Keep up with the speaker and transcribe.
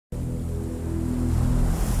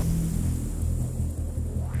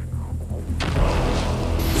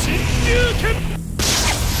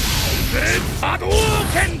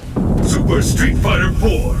Super Street Fighter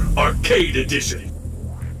 4 Arcade Edition.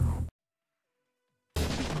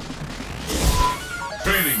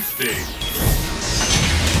 Training stage.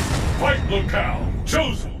 Fight locale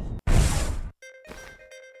chosen.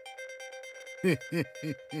 こ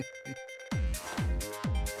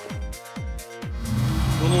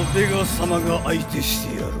のベガ様が相手し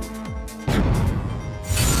てやろう。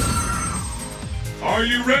Are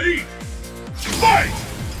you ready?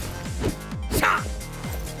 Fight!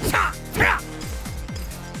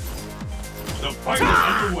 The fight is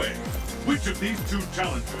underway. Which of these two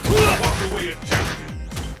challengers will walk away a champion?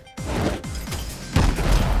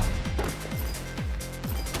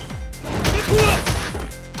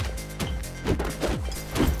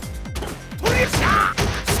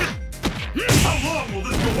 How long will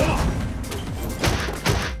this go on?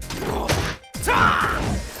 Time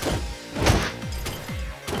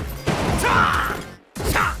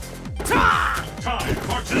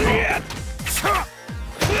marches on.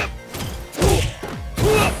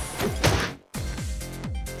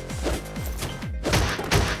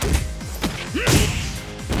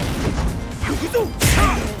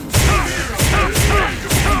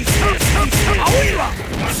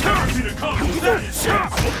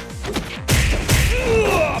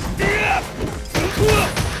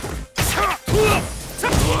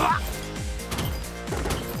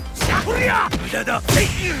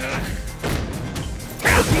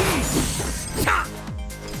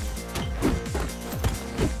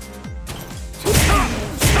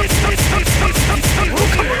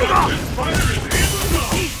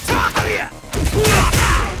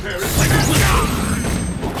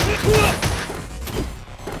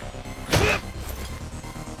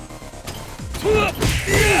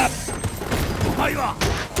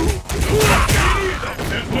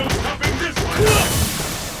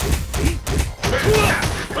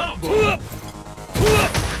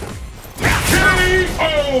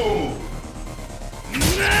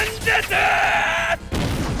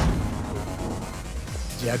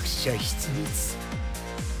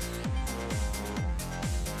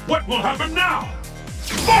 What will happen now?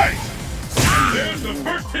 Fight! There's the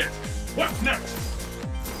first hit. What's next?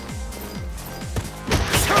 The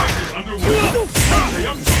fight is underway. Stay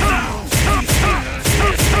up now. No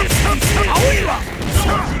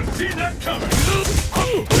one could have seen that coming.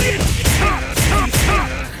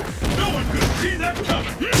 No one could have seen that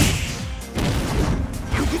coming.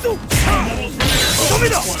 I'm almost ready to call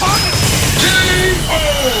this one. K.O.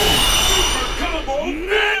 Super Combo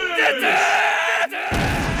Finish!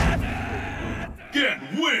 Gen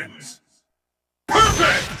wins!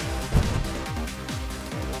 Perfect!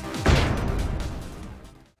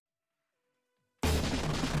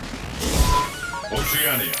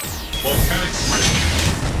 Oceania, volcanic rift.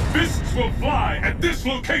 Fists will fly at this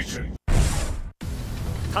location!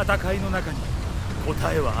 戦いの中に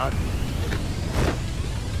答えはある。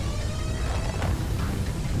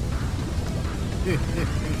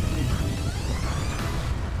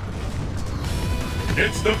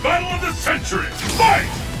It's the battle of the century! Fight!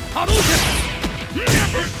 Hadouken!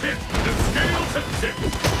 First hit, the scales have tipped.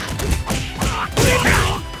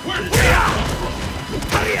 Where did you come from?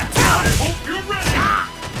 I hope you're ready!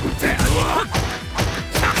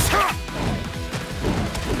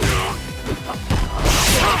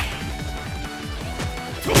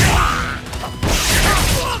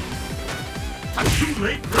 Too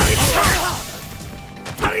late for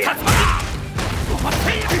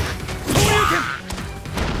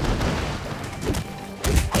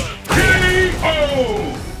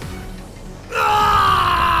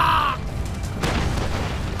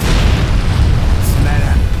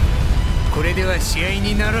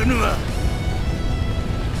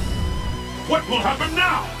What will happen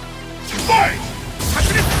now? Fight!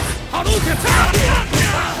 Hadouken!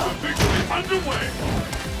 The victory is underway!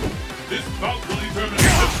 This bout will determine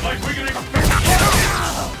just like we can expect!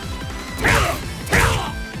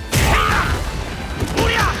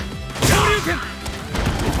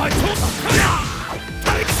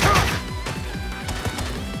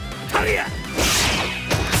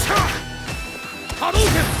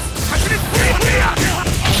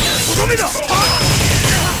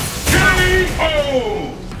 K.O.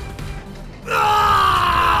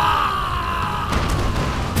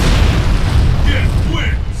 Gen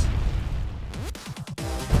wins!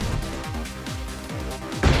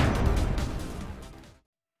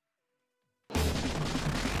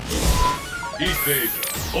 East Asia,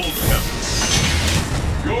 Old Heaven.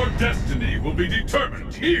 Your destiny will be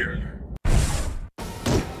determined here!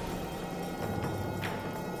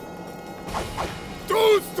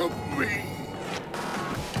 Toast of me!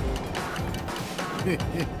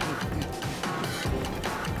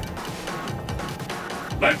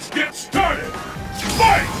 Let's get started!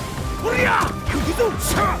 Fight!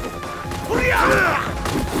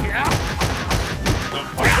 The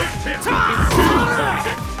perfect hit is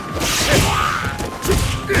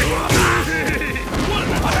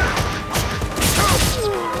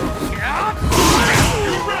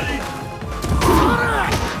you ready?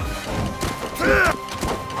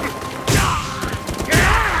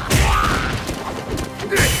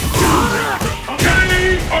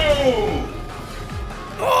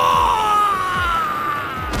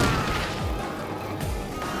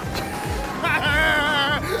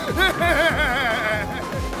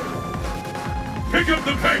 Pick up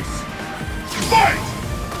the pace! Fight!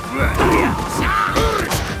 You're ready!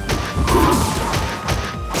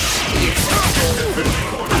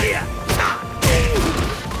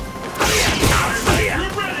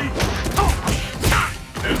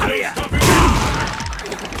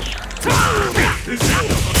 There's no stopping now! This is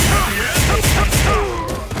the end!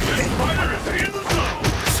 This fighter is in the zone!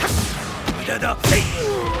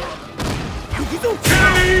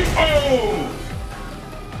 KO!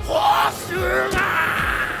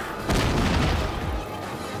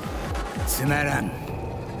つまらん。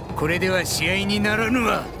これでは試合にならぬ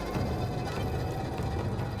わ。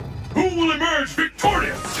Who will emerge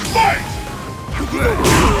victorious? Fight! The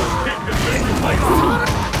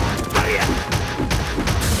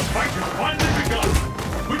fight has finally begun.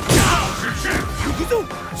 Which now's your chance?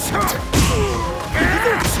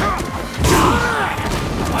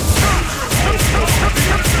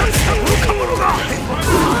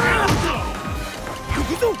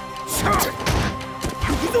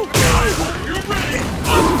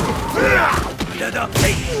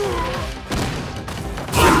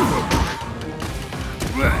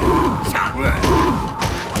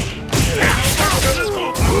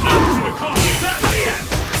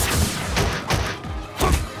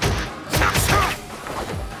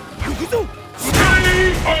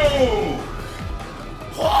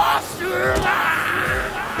 You're ready!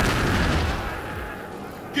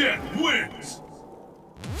 Get wins!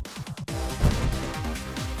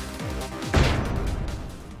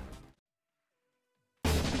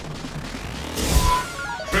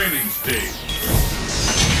 Training stage.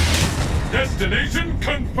 Destination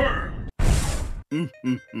confirmed.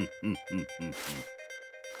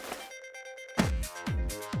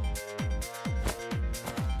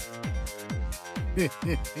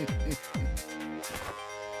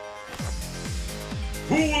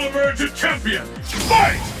 Who will emerge a champion?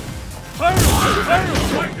 Fight!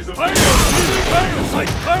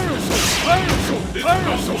 This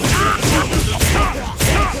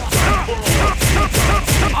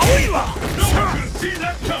no one can see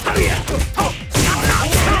that coming!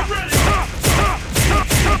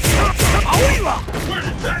 Where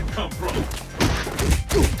did that come from?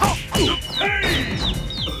 The pain!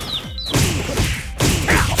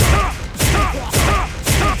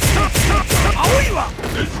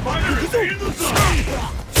 This fighter is in the zone!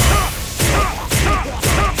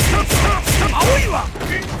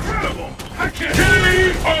 Incredible! I can't...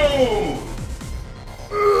 KO!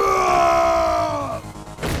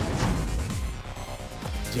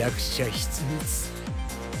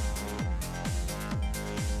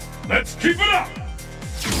 Let's keep it up!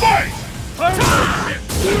 Fight!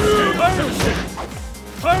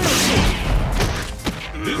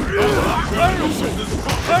 This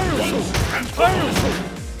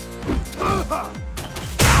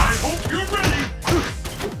I hope you're ready!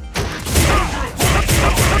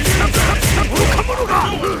 No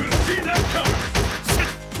one can see that coming!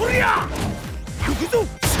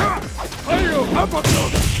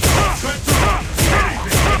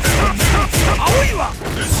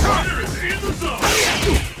 This fighter is in the zone!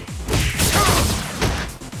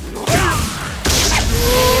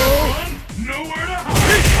 Nowhere to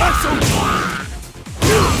hide!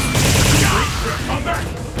 Come back!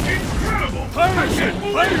 Incredible! I can't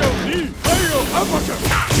believe it!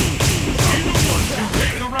 Even one can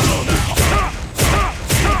take the round now!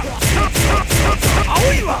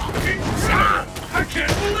 Incredible! I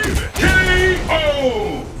can't believe it! KO!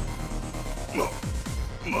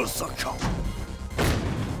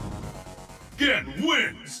 Gen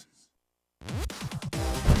wins!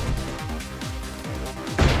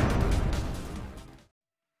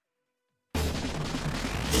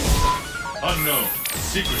 Unknown,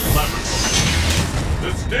 secret laboratory.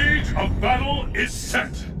 The stage of battle is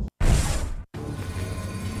set.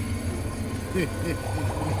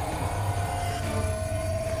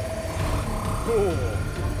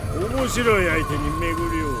 面白い相手に巡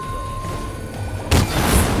り合うだ。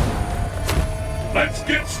Let's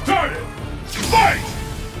get started! Fight!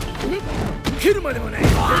 蹴るまでもない。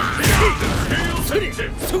それ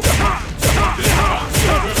そうか。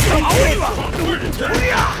青いわ。そ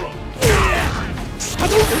りゃ。波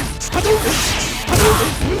動拳。波動拳。波動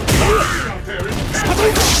拳。波動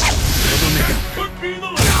拳。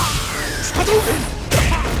波動拳。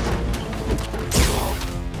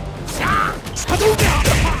波動拳。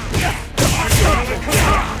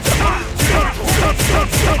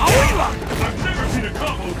青いわ。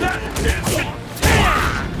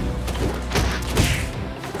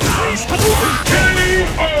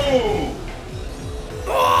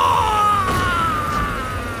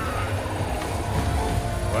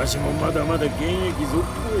わしもまだまだ現役続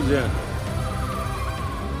行じゃ。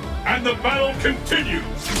And the battle continues.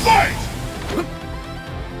 Fight!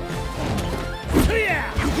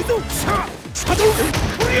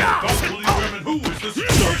 About to determine who is the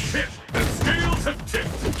strongest hit. The scales have tipped.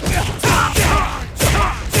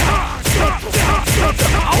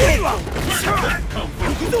 Where did that come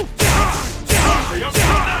from?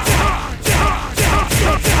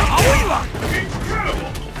 Incredible!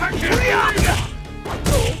 I can't believe it!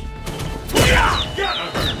 Gotta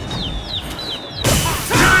hurt!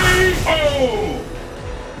 KO!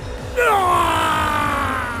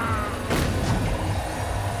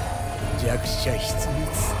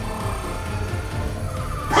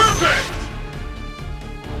 Perfect!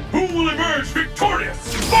 Who will emerge victorious?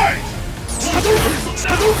 Fight!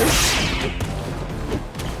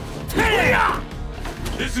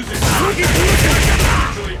 This is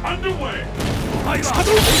actually underway.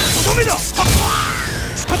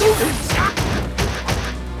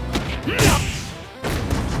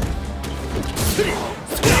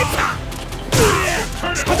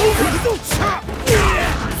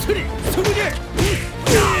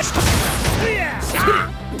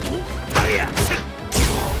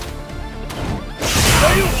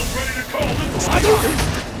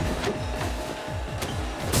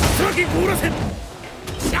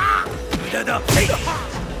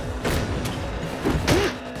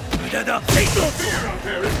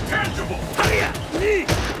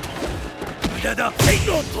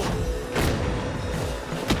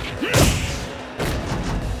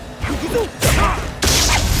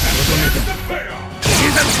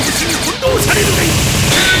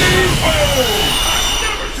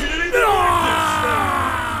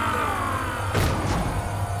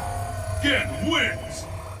 Again, win!